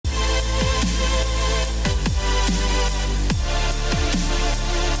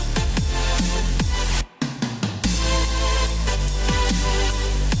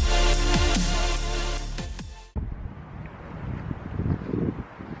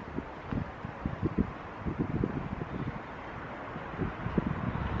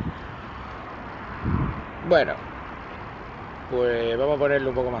Bueno, pues vamos a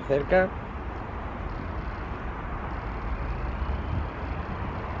ponerlo un poco más cerca.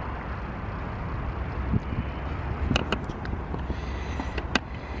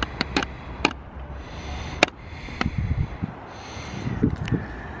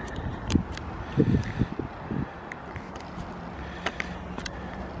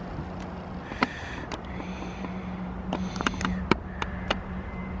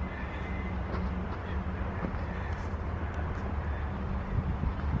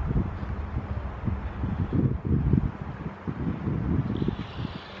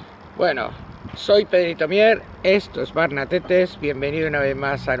 Bueno, soy Pedrito Mier, esto es BARNA Tetes, bienvenido una vez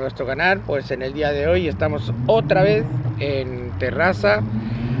más a nuestro canal. Pues en el día de hoy estamos otra vez en TERRASA.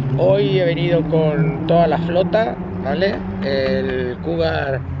 Hoy he venido con toda la flota, ¿vale? El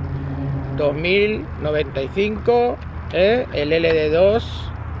cougar 2095, el LD2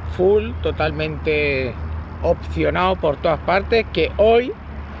 full, totalmente opcionado por todas partes, que hoy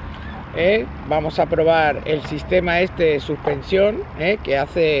vamos a probar el sistema este de suspensión, que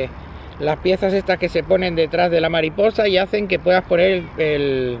hace las piezas estas que se ponen detrás de la mariposa y hacen que puedas poner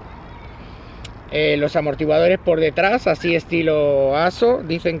los amortiguadores por detrás, así estilo ASO.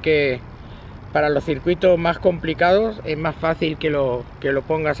 Dicen que para los circuitos más complicados es más fácil que lo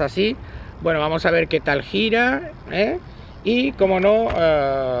pongas así. Bueno, vamos a ver qué tal gira, y como no,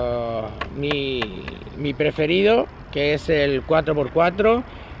 mi preferido, que es el 4x4.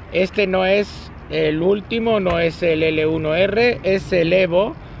 Este no es el último, no es el L1R, es el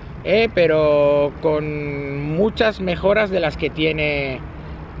Evo, pero con muchas mejoras de las que tiene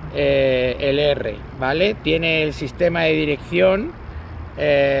el R, ¿vale? Tiene el sistema de dirección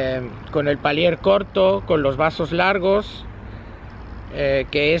con el palier corto, con los vasos largos,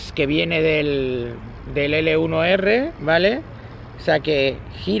 que viene del L1R, ¿vale? O sea que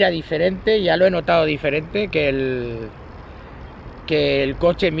gira diferente, ya lo he notado diferente que el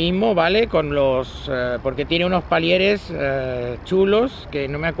coche mismo, ¿vale? Con los porque tiene unos palieres chulos, que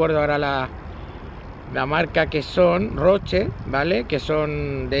no me acuerdo ahora la marca, que son Roche, ¿vale? Que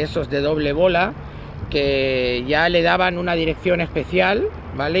son de esos de doble bola, que ya le daban una dirección especial,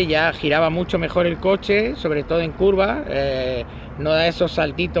 ¿vale? Ya giraba mucho mejor el coche, sobre todo en curva, no da esos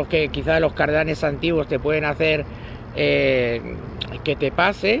saltitos que quizás los cardanes antiguos te pueden hacer que te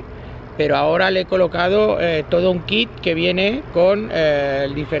pase. Pero ahora le he colocado todo un kit que viene con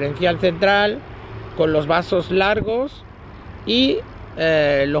el diferencial central, con los vasos largos y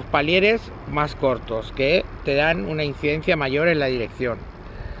los palieres más cortos, que te dan una incidencia mayor en la dirección.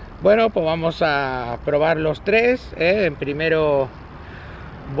 Bueno, pues vamos a probar los tres. Primero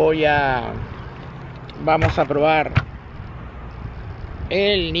vamos a probar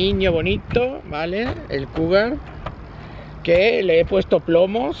el niño bonito, ¿vale? El cougar, que le he puesto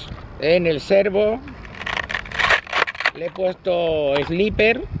plomos en el servo, le he puesto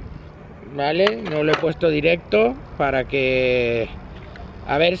slipper, ¿vale? No lo he puesto directo, para que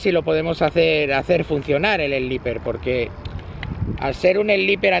a ver si lo podemos hacer funcionar el slipper, porque al ser un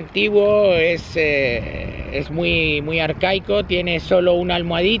slipper antiguo es muy arcaico, tiene solo una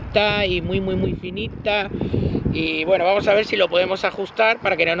almohadita y muy finita. Y bueno, vamos a ver si lo podemos ajustar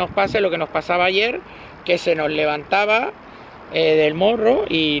para que no nos pase lo que nos pasaba ayer, que se nos levantaba del morro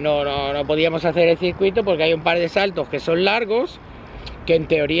y no podíamos hacer el circuito, porque hay un par de saltos que son largos, que en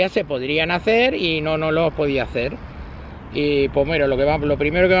teoría se podrían hacer y no los podía hacer. Y pues bueno, lo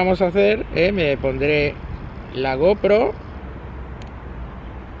primero que vamos a hacer, me pondré la GoPro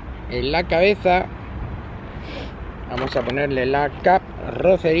en la cabeza, vamos a ponerle la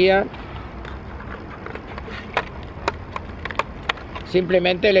carrocería.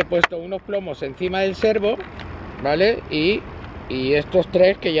 Simplemente le he puesto unos plomos encima del servo, ¿vale? Y estos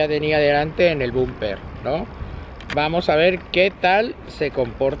tres que ya tenía delante en el bumper, ¿no? Vamos a ver qué tal se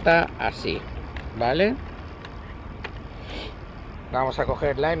comporta así, ¿vale? Vamos a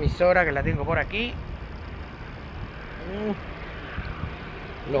coger la emisora, que la tengo por aquí.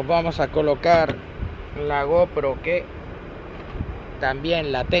 Los vamos a colocar la GoPro, que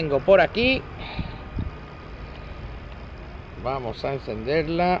también la tengo por aquí. Vamos a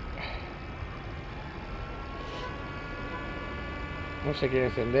encenderla. No se quiere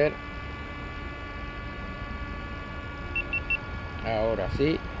encender. Ahora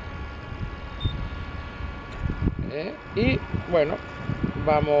sí. Y bueno,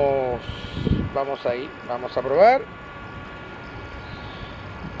 vamos ahí. Vamos a probar.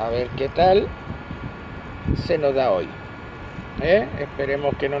 A ver qué tal se nos da hoy.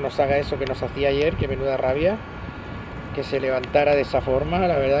 Esperemos que no nos haga eso que nos hacía ayer, que menuda rabia que se levantara de esa forma.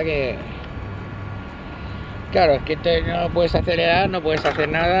 La verdad que Claro, es que no puedes acelerar, no puedes hacer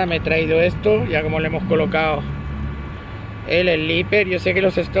nada. Me he traído esto, ya como le hemos colocado el slipper. Yo sé que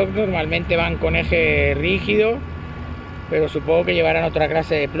los stock normalmente van con eje rígido, pero supongo que llevarán otra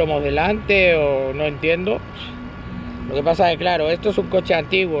clase de plomos delante, o no entiendo. Lo que pasa es que, claro, esto es un coche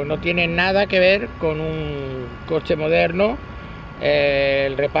antiguo, no tiene nada que ver con un coche moderno.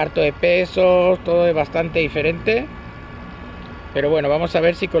 El reparto de pesos, todo es bastante diferente. Pero bueno, vamos a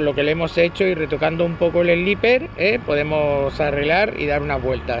ver si con lo que le hemos hecho y retocando un poco el slipper, podemos arreglar y dar unas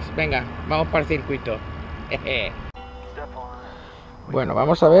vueltas. Venga, vamos para el circuito. Bueno,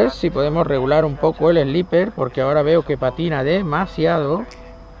 vamos a ver si podemos regular un poco el slipper, porque ahora veo que patina demasiado.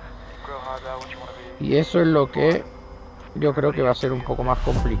 Y eso es lo que yo creo que va a ser un poco más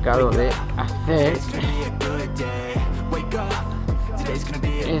complicado de hacer.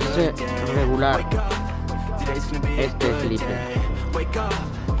 Es regular este slipper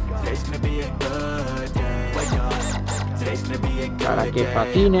para que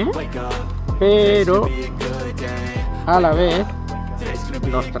patine, pero a la vez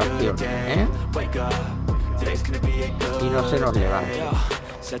nos traccione, y no se nos levante.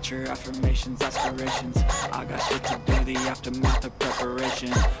 Set your affirmations, aspirations. I got shit to do, the aftermath of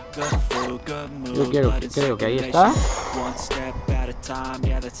preparation. Good food, good mood. Yo creo que ahí está. One step at a time,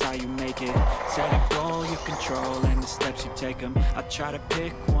 yeah, that's how you make it. Set a goal you control and the steps you take them. I try to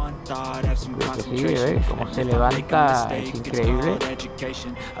pick one thought, have some concentration. Como se levanta, es increíble.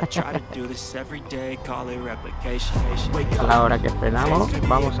 I try to do this every day, call it replication. A la hora que frenamos,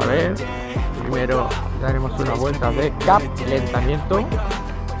 vamos a ver. Primero daremos unas vueltas de calentamiento.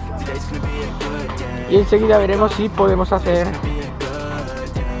 Y enseguida veremos si podemos hacer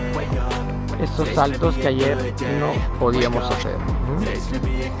esos saltos que ayer no podíamos hacer.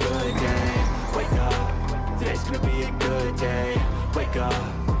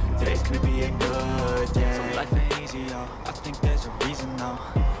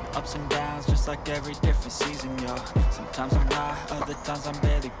 Ups and downs, just like every different season, yo. Sometimes I'm high, other times I'm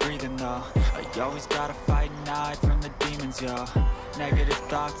barely breathing, though. I always gotta fight and hide from the demons, yo. Negative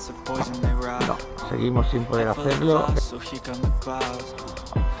thoughts are poison, they rot. No, seguimos sin poder hacerlo.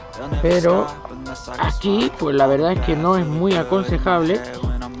 Pero aquí, pues la verdad es que no es muy aconsejable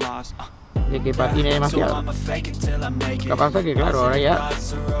de que patine demasiado. Lo que pasa es que, claro, ahora ya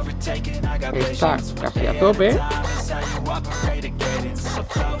está casi a tope.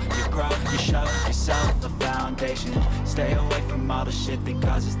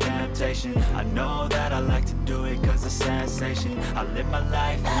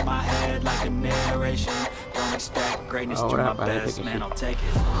 Ahora parece que sí.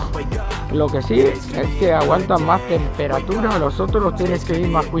 Lo que sí es que aguantan más temperatura, los otros los tienes que ir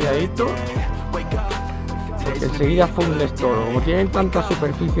más cuidadito, porque enseguida fundes todo. Como tienen tanta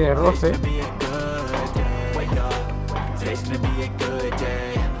superficie de roce,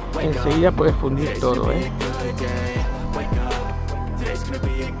 enseguida puedes fundir todo, Bueno,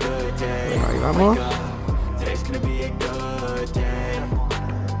 ahí vamos.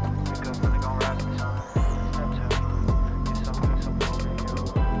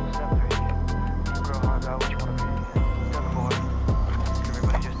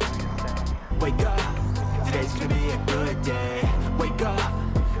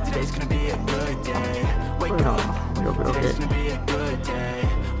 Bueno, yo creo que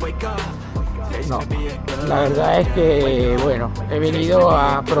no, la verdad es que, bueno, he venido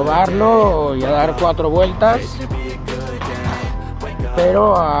a probarlo y a dar 4 vueltas,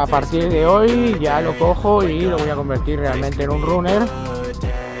 pero a partir de hoy ya lo cojo y lo voy a convertir realmente en un runner.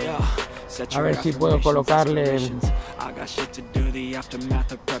 A ver si puedo colocarle,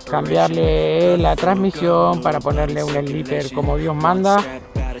 cambiarle la transmisión para ponerle un slipper como Dios manda,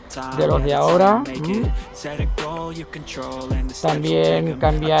 de los de ahora. También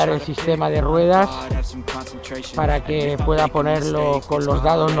cambiar el sistema de ruedas para que pueda ponerlo con los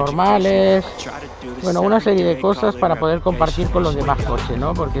dados normales. Bueno, una serie de cosas para poder compartir con los demás coches,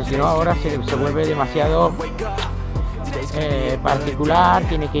 ¿no? Porque si no ahora se vuelve demasiado particular.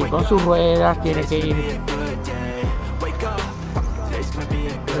 Tiene que ir con sus ruedas, tiene que ir.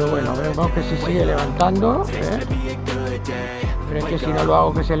 Pero bueno, vemos que se sigue levantando, pero es que si no lo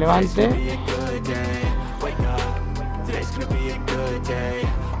hago que se levante.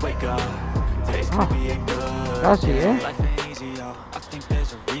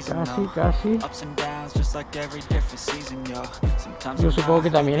 Casi, casi. Yo supongo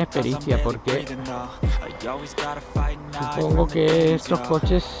que también es pericia, porque supongo que estos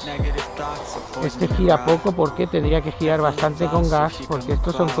coches, este gira poco porque tendría que girar bastante con gas, porque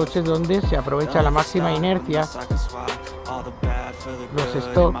estos son coches donde se aprovecha la máxima inercia. Los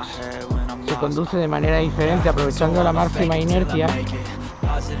stocks se conduce de manera diferente, aprovechando la máxima inercia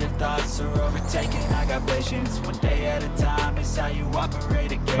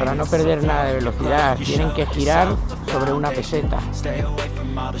para no perder nada de velocidad. Tienen que girar sobre una peseta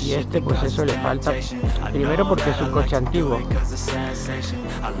y pues eso le falta, primero porque es un coche antiguo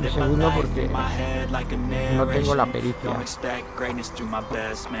y segundo porque no tengo la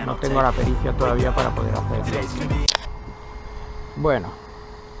pericia todavía para poder hacerlo. Bueno,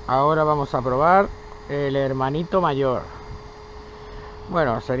 ahora vamos a probar el hermanito mayor.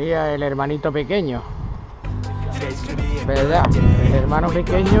 Bueno, sería el hermanito pequeño, ¿verdad? El hermano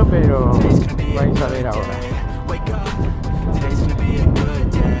pequeño, pero vais a ver ahora.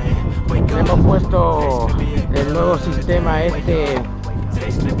 Le hemos puesto el nuevo sistema de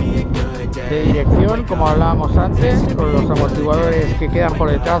dirección, como hablábamos antes, con los amortiguadores que quedan por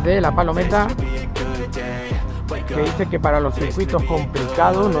detrás de la palometa, que dice que para los circuitos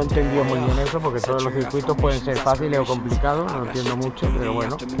complicados, no entendió muy bien eso, porque todos los circuitos pueden ser fáciles o complicados, no entiendo mucho, pero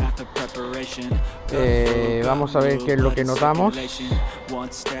bueno. Vamos a ver qué es lo que notamos.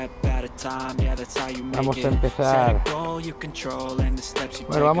 Vamos a empezar.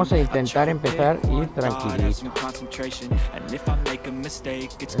 Bueno, vamos a intentar empezar ir tranquilito,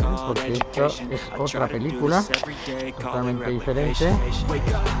 porque esto es otra película totalmente diferente.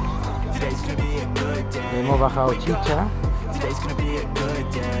 Hemos bajado chicha.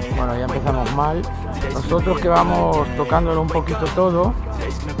 Bueno, ya empezamos mal. Nosotros que vamos tocándolo un poquito todo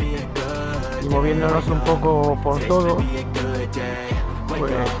y moviéndonos un poco por todo,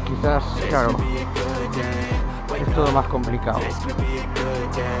 pues quizás, claro, es todo más complicado.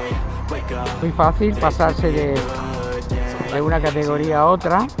 Muy fácil pasarse de una categoría a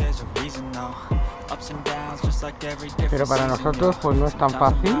otra, pero para nosotros pues no es tan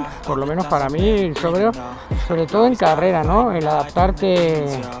fácil, por lo menos para mí, sobre todo en carrera, ¿no? El adaptarte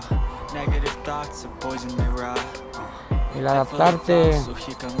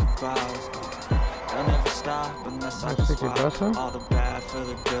no sé qué pasa.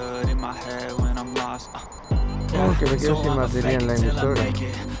 Que me quedo sin batería en la emisora.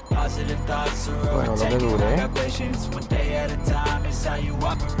 Bueno, lo que dure, ¿eh?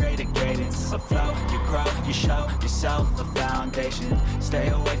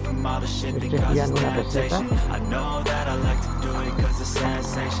 Estoy girando una peseta.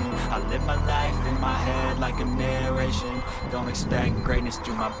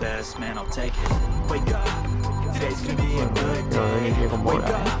 Today's gonna be a good day. Wake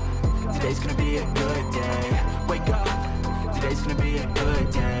up. Today's gonna be a good day. Wake up. Today's gonna be a good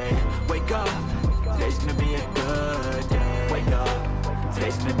day. Wake up. Today's gonna be a good day. Wake up.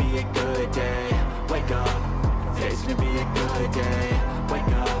 Today's gonna be a good day. Wake up.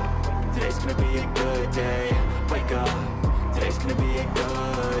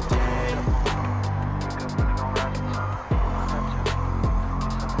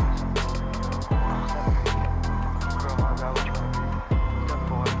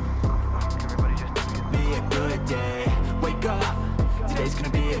 Today's gonna be a good day. Wake up. Today's gonna be a good day. Today's gonna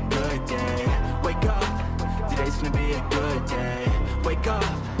be a good day. Wake up. Today's gonna be a good day.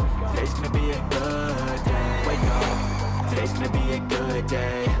 Wake up. Today's gonna be a good day. Wake up. Today's gonna be a good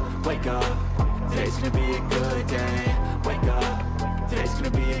day. Wake up. Today's gonna be a good day. Wake up. Today's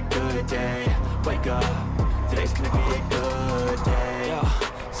gonna be a good day. Wake up. Today's gonna be a good day. Yeah.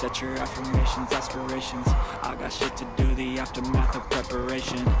 Set your affirmations, aspirations. I got shit to do, the aftermath of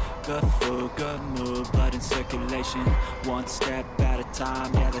preparation. Good food, good mood, blood in circulation. One step at a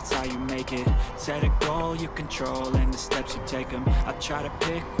time, yeah, that's how you make it. Set a goal you control and the steps you take them. I try to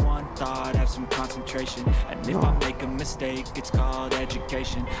pick one thought, have some concentration. And if I make a mistake, it's called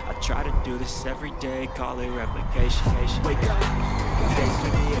education. I try to do this every day, call it replication. Wake up, today's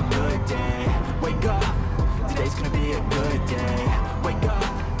gonna be a good day. Wake up, today's gonna be a good day. Wake up.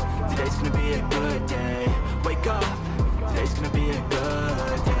 Today's gonna be a good day. Wake up. Today's gonna be a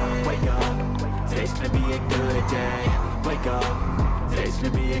good day. Wake up. Today's gonna be a good day. Wake up. Today's gonna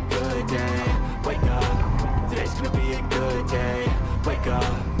be a good day. Wake up. Today's gonna be a good day. Wake up.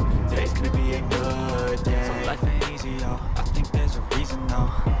 Today's gonna be a good day. So life ain't easy, yo. I think there's a reason, though.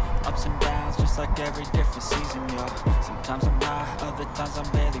 Ups and downs, just like every different season, yo. Sometimes I'm high, other times I'm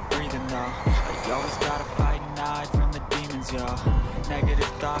barely breathing, though. But you always gotta fight and hide from the demons, yo.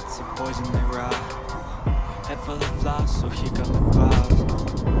 Negative thoughts are poison, they rot. Head full of flies, so here come the clouds.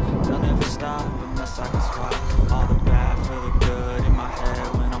 They'll never stop unless I can swap all the bad for the good in my head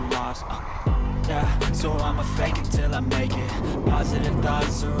when I'm lost. Yeah, so I'ma fake it till I make it. Positive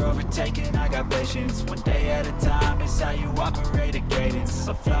thoughts are overtaken, I got patience. One day at a time is how you operate a cadence.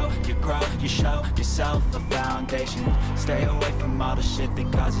 So flow, you grow, you show yourself a foundation. Stay away from all the shit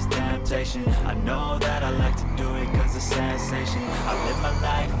that causes temptation. I know that I like to do it cause it's sensation. I live my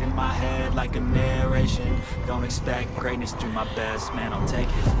life in my head like a narration. Don't expect greatness, do my best, man, I'll take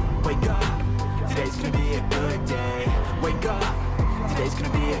it. Wake up, today's gonna be a good day. Wake up, today's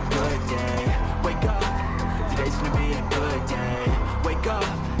gonna be a good day. Wake up, today's gonna be a good day. Wake up,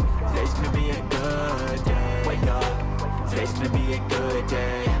 today's gonna be a good day. Wake up, today's gonna be a good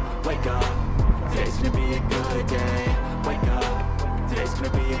day. Wake up, today's gonna be a good day. Wake up, today's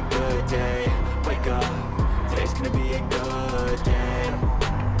gonna be a good day. Wake up, today's gonna be a good day.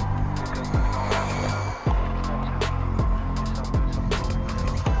 Wake up, today's gonna be a good day.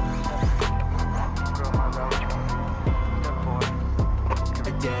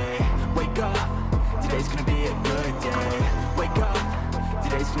 Wake up, today's gonna be a good day. Wake up,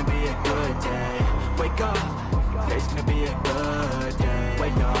 today's gonna be a good day. Wake up, today's gonna be a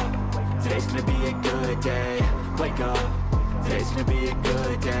good day. Wake up, today's gonna be a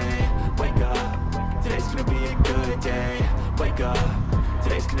good day. Wake up, today's gonna be a good day. Wake up,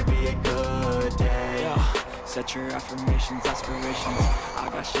 today's gonna be a good day. Set your affirmations, aspirations. I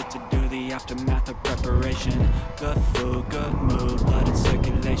got shit to do, the aftermath of preparation. Good food, good mood, blood in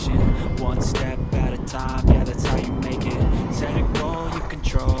circulation. One step at a time, yeah, that's how you make it. Set a goal you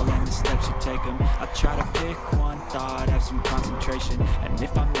control and the steps you take them. I try to pick one thought, have some concentration. And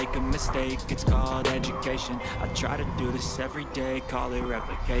if I make a mistake, it's called education. I try to do this every day, call it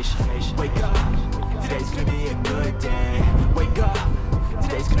replication. Wake up, today's gonna be a good day. Wake up,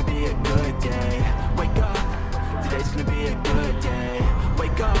 today's gonna be a good day. Wake up, today's gonna be a good day.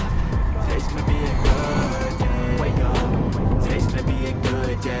 Wake up, today's gonna be a good day. Wake up, today's gonna be a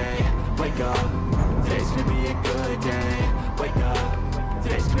good day. Wake up, today's gonna be a good day. Wake up,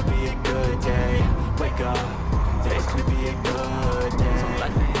 today's gonna be a good day. Wake up, today's gonna be a good day. So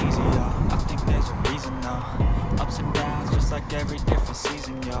life ain't easy, y'all. I think there's a reason, though. Ups and downs, just like every different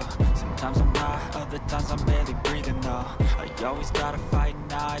season, yo. Sometimes I'm high, other times I'm barely breathing, though. I always gotta fight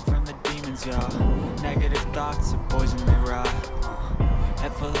and hide from the demons, yo. Negative thoughts are poison, they ride.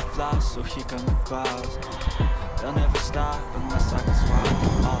 Head full of flies, so here come the clouds. They'll never stop unless I can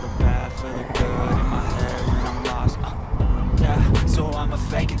swallow all the bad for the good in my head when I'm lost. Yeah, so I'ma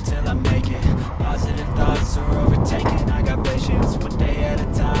fake it till I make it. Positive thoughts are overtaken, I got patience. One day at a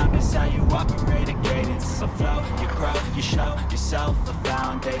time is how you operate a cadence. So flow, you grow, you show yourself a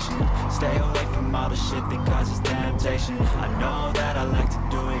foundation. Stay away from all the shit that causes temptation. I know that I like to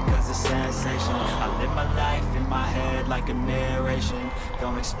do it cause it's sensation. I live my life in my head like a narration.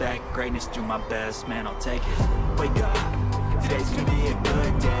 Don't expect greatness, do my best, man, I'll take it. Wake up, today's gonna be a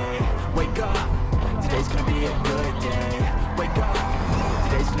good day. Wake up, today's gonna be a good day. Wake up,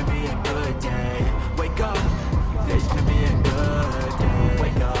 today's gonna be a good day. Wake up, today's gonna be a good day.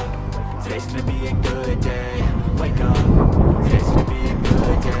 Wake up, today's gonna be a good day. Wake up, today's gonna be a good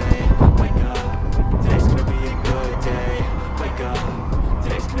day. Wake up,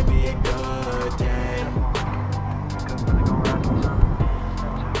 today's gonna be a good day. Wake up, today's gonna be a good day.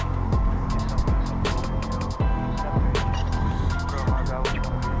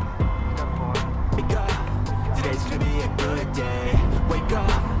 Wake up, today's gonna be a good day. Wake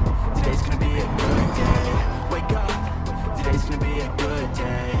up, today's gonna be a good day. Wake up, today's gonna be a good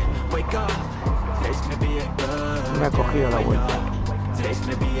day. Wake up, today's gonna be a good day. Me ha cogido la vuelta. Today's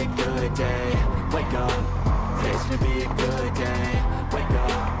gonna be a good day. Wake up, today's gonna be a good day. Wake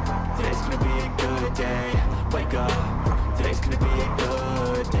up, today's gonna be a good day. Wake up, today's gonna be a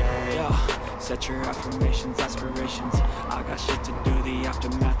good day. Yo, set your affirmations, aspirations. I got shit to do, the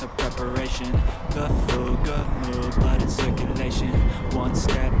aftermath of preparation. Good food, good mood, blood in circulation. One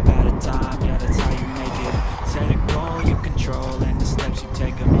step at a time, yeah, that's how you make it. Set a goal you control and the steps you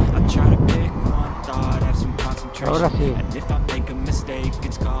take them. I try to pick one thought, have some concentration. Ahora sí. And if I make a mistake,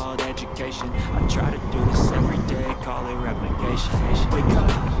 it's called education. I try to do this every day, call it replication. Wake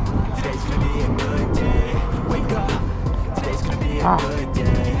up, today's gonna be a good day. Wake up, today's gonna be a good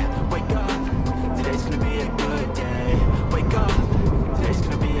day. Wake up, today's gonna be a good day. Wake up, today's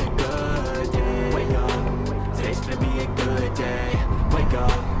gonna be a good day. Wake up, today's gonna be a good day. Wake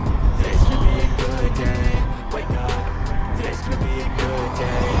up, today's gonna be a good day. Wake up, today's gonna be a good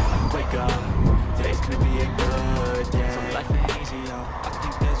day. Wake up, today's gonna be a good day. So life ain't easy, yo. I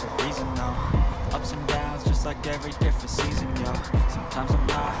think there's a reason, though. Ups and downs, just like every different season, yo. Sometimes I'm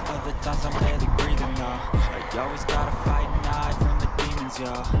high, other times I'm barely breathing, yo. I always gotta fight and hide from the demons,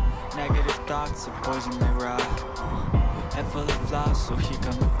 yo. Negative thoughts are poison, they ride. Head full of flies, so here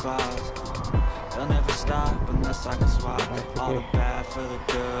come the clouds. They'll never stop unless I can swap all the bad for the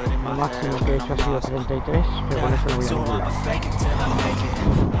good in my Lo máximo que he hecho ha sido 33, pero con eso lo voy a So anular. I'ma fake it till I make it.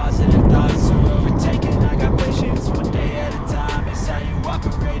 Positive thoughts are overtaken. I got patience. One day at a time is how you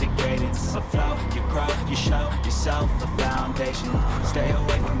operate a cadence. A flow, you grow, you show yourself a foundation. Stay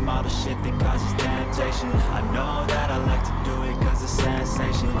away from all the shit that causes temptation. I know that I like to do it cause it's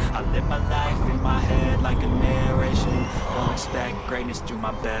sensation. I live my life in my head like a narration. Don't expect greatness, do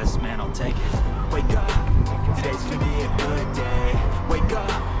my best, man, I'll take it. Wake up, today's gonna be a good day. Wake up,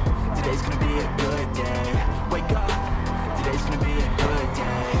 today's gonna be a good day. Wake up, today's gonna be a good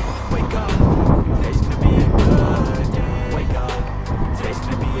day. Wake up, today's gonna be a good day. Wake up, today's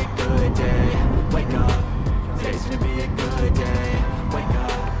gonna be a good day. Wake up, today's gonna be a good day. Wake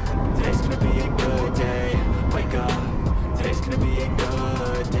up, today's gonna be a good day. Wake up, today's gonna be a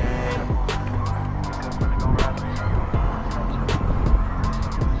good day.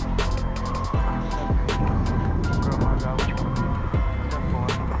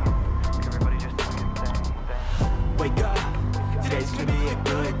 Wake up, today's gonna be a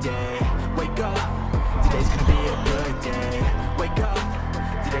good day. Wake up, today's gonna be a good day. Wake up,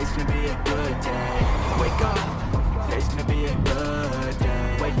 today's gonna be a good day. Wake up, today's gonna be a good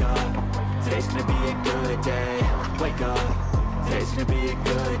day. Wake up, today's gonna be a good day. Wake up, today's gonna be a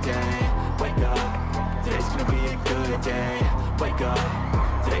good day. Wake up, today's gonna be a good day. Wake up,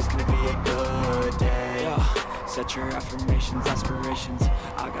 today's gonna be a good day. Yo, set your affirmations, aspirations.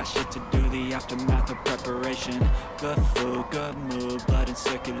 I got shit to do, the aftermath of preparation. Good food, good mood, blood in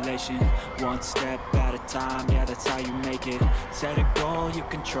circulation. One step at a time, yeah, that's how you make it. Set a goal you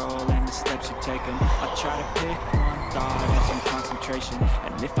control and the steps you take them. I try to pick one thought, have some concentration.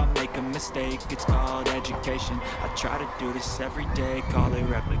 And if I make a mistake, it's called education. I try to do this every day, call it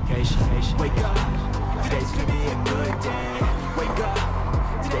replication. Wake up, today's gonna be a good day. Wake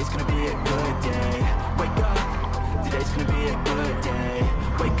up, today's gonna be a good day. Wake up, today's gonna be a good day.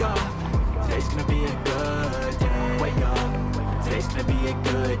 Wake up, today's gonna be a good day. Wake up, today's gonna be a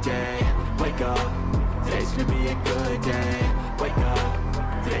good day. Wake up, today's gonna be a good day. Wake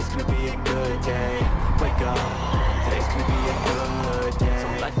up, today's gonna be a good day. Wake up, today's gonna be a good day. So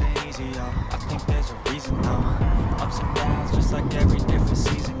life ain't easy, yo. I think there's a reason, though. Ups and downs, just like every different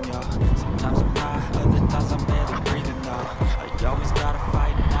season, yo. Sometimes I'm high, other times I'm barely breathing, though. I always gotta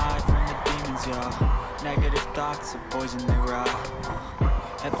fight and hide from the demons, yo. Negative thoughts are poison, they rot.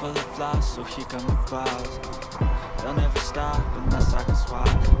 Head full of flies, so here come the clouds. They'll never stop unless I can swap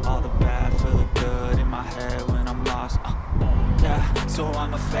all the bad for the good in my head when I'm lost. Yeah, so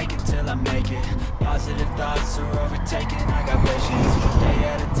I'ma fake it till I make it. Positive thoughts are overtaken. I got patience. One day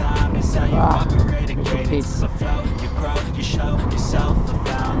at a time is how you operate a cadence. A flow, you grow, you show yourself a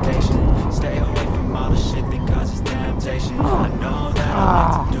foundation. Stay away from all the shit that causes temptation. I know that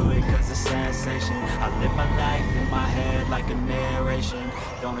I like to do it cause it's sensation. I live my life in my head like a narration.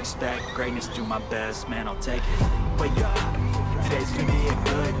 Don't expect greatness, do my best, man, I'll take it. Wake up, today's gonna be a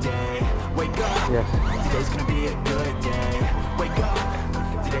good day. Wake up, today's gonna be a good day. Wake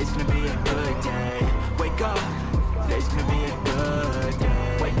up, today's gonna be a good day. Wake up, today's gonna be a good day.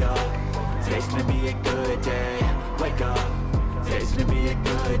 Wake up, today's gonna be a good day. Wake up, today's gonna be a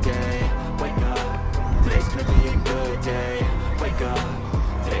good day. Wake up, today's gonna be a good day. Wake up, today's gonna be a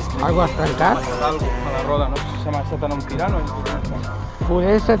good day. Algo a trancar. A la roda, no sé si se llama Z un tirano o un tirano.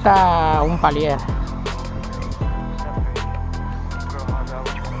 Pues está un palier.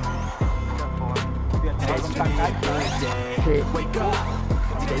 Sí. Wake up,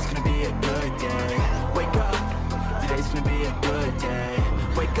 today's gonna be a good day. Wake up, today's gonna be a good day.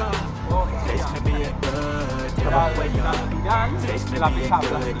 Wake up, today's gonna be a good day. Wake up, today's gonna be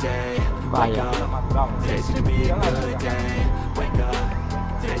a good day. Wake up, today's gonna be a good day. Wake up,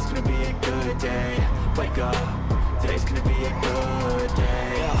 today's gonna be a good day. Wake up, today's gonna be a good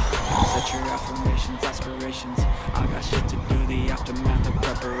day. Set your affirmations, aspirations. I got shit to do, the aftermath of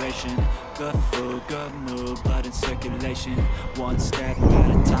preparation. Good food, good mood, blood in circulation. One step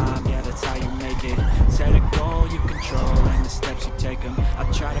at a time, yeah, that's how you make it. Set a goal you control and the steps you take them. I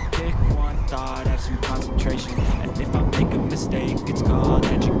try to pick one thought, have some concentration. And if I make a mistake, it's called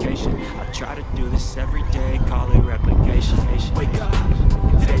education. I try to do this every day, call it replication. Wake up,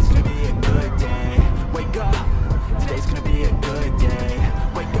 today's gonna be a good day. Wake up, today's gonna be a good day.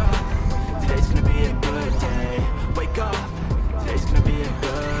 Wake up, today's gonna be a good day. Wake up, today's gonna be a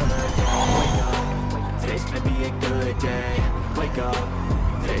good day. Wake up, today's gonna be a good day. Wake up,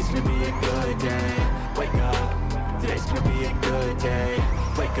 today's gonna be a good day. Wake up, today's gonna be a good day.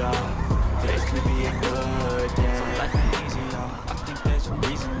 Wake up, today's gonna be a good day. So life ain't easy, yo. I think there's a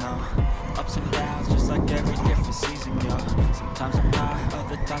reason, though. Ups and downs, just like every different season, yo. Sometimes I'm high,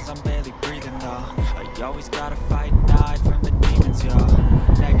 other times I'm barely breathing, though. y'all. I always gotta fight and hide from the demons, y'all.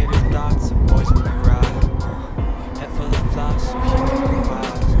 Negative thoughts and poison me right. Head full of flies, so keep it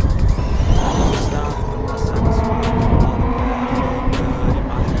wise. I never stop unless I can swap. All the bad feel good in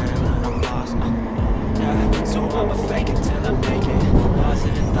my head when I'm lost. Yeah, so I'ma fake it till I make it.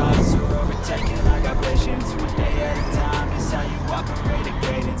 Positive thoughts are overtaken. I got patience. One day at a time is how you operate a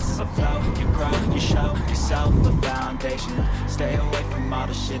cadence. A flow, you grow, you show yourself a foundation. Stay away from all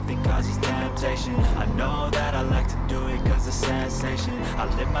the shit that causes temptation. I know that I like to do it cause it's sensation. I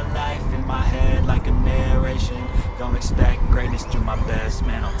live my life in my head like a narration. Don't expect greatness, do my best,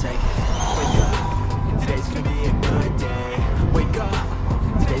 man, I'll take it. Wake up, today's gonna be a good day. Wake up,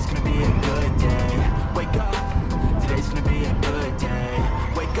 today's gonna be a good day. Wake up, today's gonna be a good day.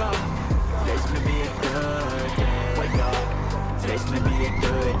 Wake up, today's gonna be a good day. Wake up, today's gonna be a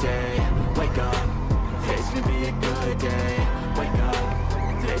good day. Wake up, today's gonna be a good day. Wake up,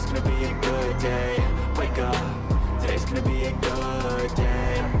 today's gonna be a good day. Wake up, today's gonna be a good day.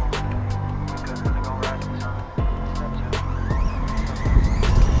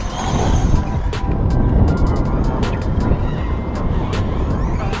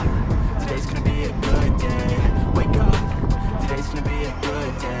 Today's gonna be a good day. Wake up, today's gonna be a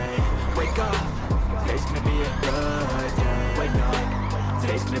good day. Wake up, today's gonna be a good day. Wake up,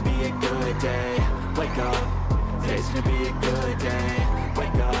 today's gonna be a good day. Wake up, today's gonna be a good day.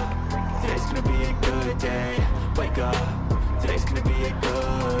 Wake up, today's gonna be a good day. Wake up, today's gonna be a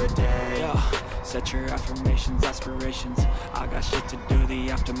good day. Yo, set your affirmations, aspirations. I got shit to do,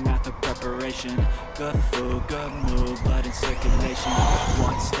 the aftermath of preparation. Good food, good mood, blood in circulation.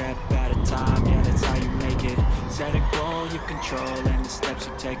 One step at a time, yeah, that's how you make it. Set a goal you control and the steps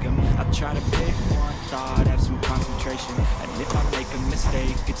you take them. I try to pick one thought, have some concentration. And if I make a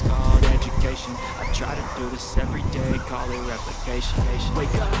mistake, it's called education. I try to do this every day, call it replication.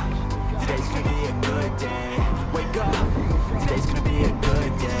 Wake up, today's gonna be a good day. Wake up, today's gonna be a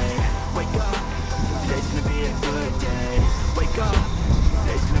good day. Wake up, today's gonna be a good day. Wake up,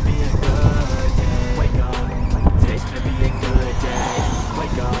 today's gonna be a good day. Wake up, today's gonna be a good day.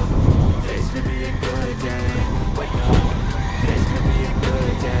 Wake up, today's gonna be a good day. Wake up, today's gonna be a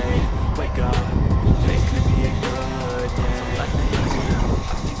good day. Wake up, today's gonna be a good day. So life is easy,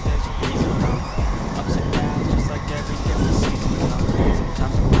 I think there's a reason, bro. Ups and downs, just like every different season, bro.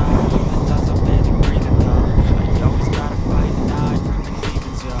 Sometimes I'm high, other times I'm barely breathing, though. I always gotta fight and hide from the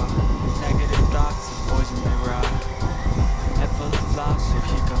demons, yo. Negative thoughts and poison me right. Head full of flies, so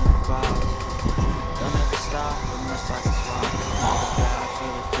here come the vibe. Don't ever stop unless I can swap. All the bad,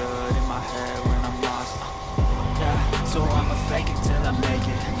 feel good in my head when I'm lost. Yeah, so I'ma fake it till I make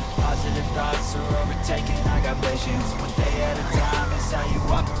it. Positive thoughts are overtaken, I got patience. One day at a time is how you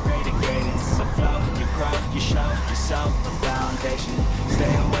operate a cadence. So flow, you grow, you show yourself a foundation. Stay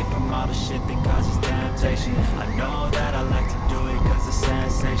away from all the shit that causes temptation. I know that I like to do it cause it's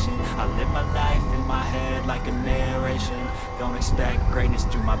sensation. I live my life in my head like a narration. Don't expect greatness,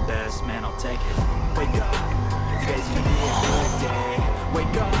 do my best, man, I'll take it. Wake up, today's gonna be a good day.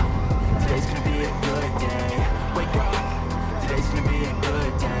 Wake up, today's gonna be a good day. Wake up, today's gonna be a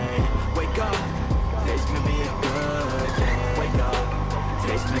good day. Wake up, today's gonna be a good day. Wake up,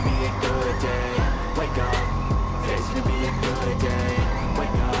 today's gonna be a good day. Wake up, today's gonna be a good day.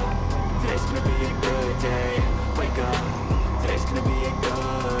 Wake up, today's gonna be a good day. Wake up, today's gonna be a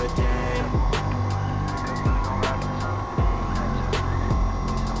good day.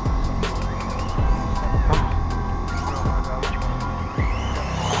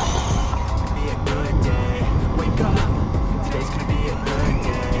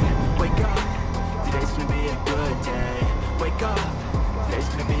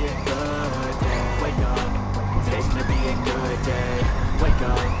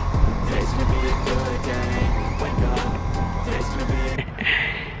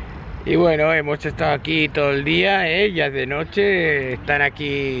 Y bueno, hemos estado aquí todo el día, ya es de noche, están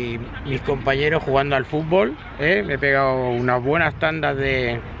aquí mis compañeros jugando al fútbol, me he pegado unas buenas tandas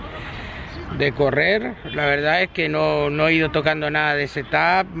de correr. La verdad es que no he ido tocando nada de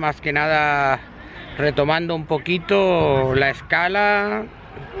setup, más que nada retomando un poquito la escala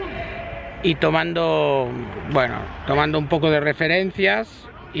y tomando un poco de referencias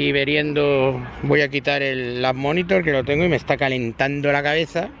y viendo. Voy a quitar el lab monitor que lo tengo y me está calentando la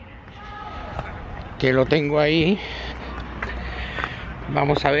cabeza, que lo tengo ahí.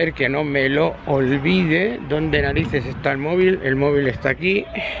 Vamos a ver que no me lo olvide. ¿Dónde narices está el móvil? El móvil está aquí.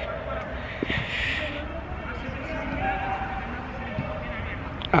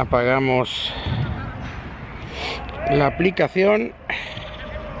 Apagamos la aplicación.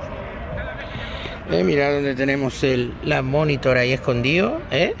 Mira dónde tenemos el lab monitor ahí escondido,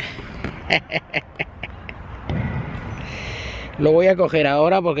 Lo voy a coger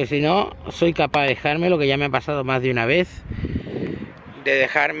ahora porque si no soy capaz de dejarme lo que ya me ha pasado más de una vez, de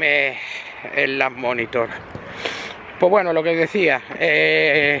dejarme el lamp monitor. Pues bueno, lo que os decía,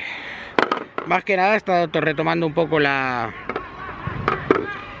 más que nada he estado retomando un poco la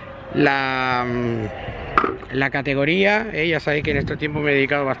categoría. Ya sabéis que en estos tiempos me he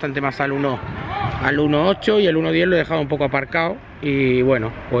dedicado bastante más al 1.8 y el 1.10 lo he dejado un poco aparcado, y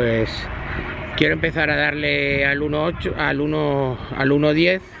bueno, pues quiero empezar a darle al 1.8, al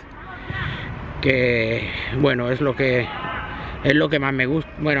 1.10, que bueno, es lo que más me gusta.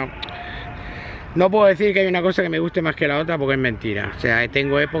 Bueno, no puedo decir que hay una cosa que me guste más que la otra, porque es mentira. O sea,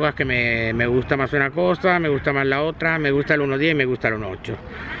 tengo épocas que me gusta más una cosa, me gusta más la otra, me gusta el 1.10 y me gusta el 1.8.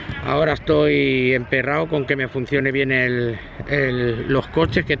 Ahora estoy emperrado con que me funcione bien los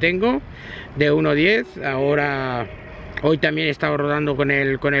coches que tengo de 1.10. Ahora, hoy también he estado rodando con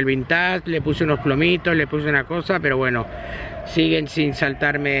el vintage, le puse unos plomitos, le puse una cosa, pero bueno, siguen sin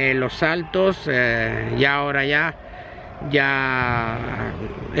saltarme los saltos. Ya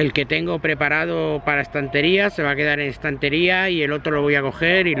el que tengo preparado para estantería se va a quedar en estantería, y el otro lo voy a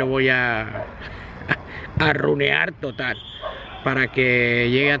coger y lo voy a runear total, para que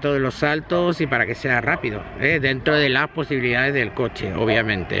llegue a todos los saltos y para que sea rápido, dentro de las posibilidades del coche,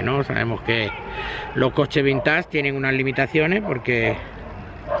 obviamente, ¿no? Sabemos que los coches vintage tienen unas limitaciones porque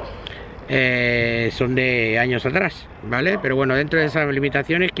son de años atrás, ¿vale? Pero bueno, dentro de esas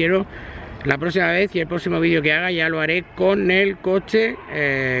limitaciones quiero, la próxima vez y el próximo vídeo que haga ya lo haré con el coche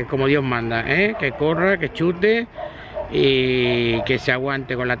como Dios manda, que corra, que chute y que se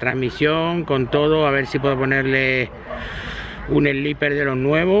aguante con la transmisión, con todo. A ver si puedo ponerle un slipper de los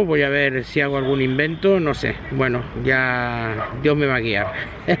nuevos, voy a ver si hago algún invento, no sé. Bueno, ya Dios me va a guiar.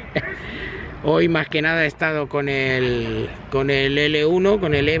 Hoy más que nada he estado con el L1,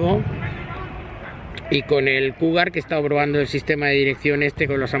 con el Evo y con el cougar, que he estado probando el sistema de dirección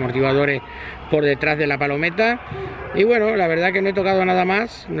con los amortiguadores por detrás de la palometa. Y bueno, la verdad que no he tocado nada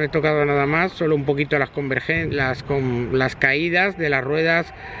más, solo un poquito las caídas de las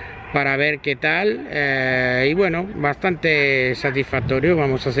ruedas para ver qué tal, y bueno, bastante satisfactorio.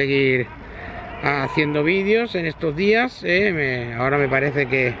 Vamos a seguir haciendo vídeos en estos días. Ahora me parece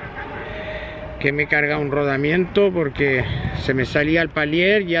que me he cargado un rodamiento porque se me salía el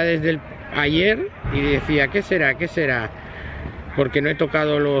palier ya desde ayer y decía, ¿qué será? Porque no he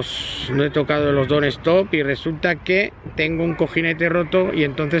tocado los don't stop, y resulta que tengo un cojinete roto y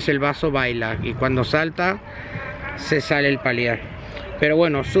entonces el vaso baila, y cuando salta se sale el palier. Pero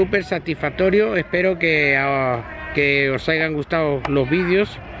bueno, súper satisfactorio. Espero que os hayan gustado los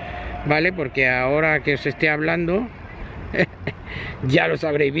vídeos, ¿vale? Porque ahora que os esté hablando ya los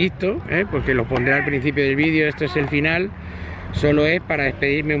habréis visto, porque lo pondré al principio del vídeo. Esto es el final, solo es para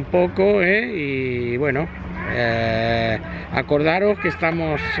despedirme un poco, y bueno, acordaros que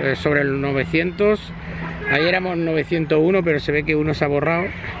estamos sobre los 900. Ayer éramos 901, pero se ve que uno se ha borrado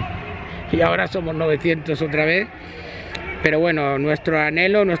y ahora somos 900 otra vez. Pero bueno, nuestro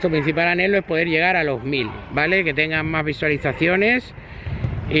principal anhelo es poder llegar a los 1000, ¿vale? Que tengan más visualizaciones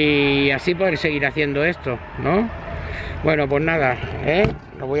y así poder seguir haciendo esto, ¿no? Bueno, pues nada,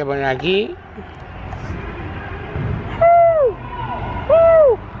 lo voy a poner aquí.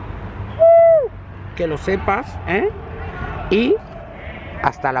 Que lo sepas, y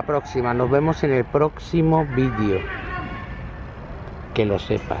hasta la próxima. Nos vemos en el próximo vídeo. Que lo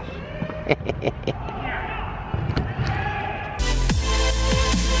sepas.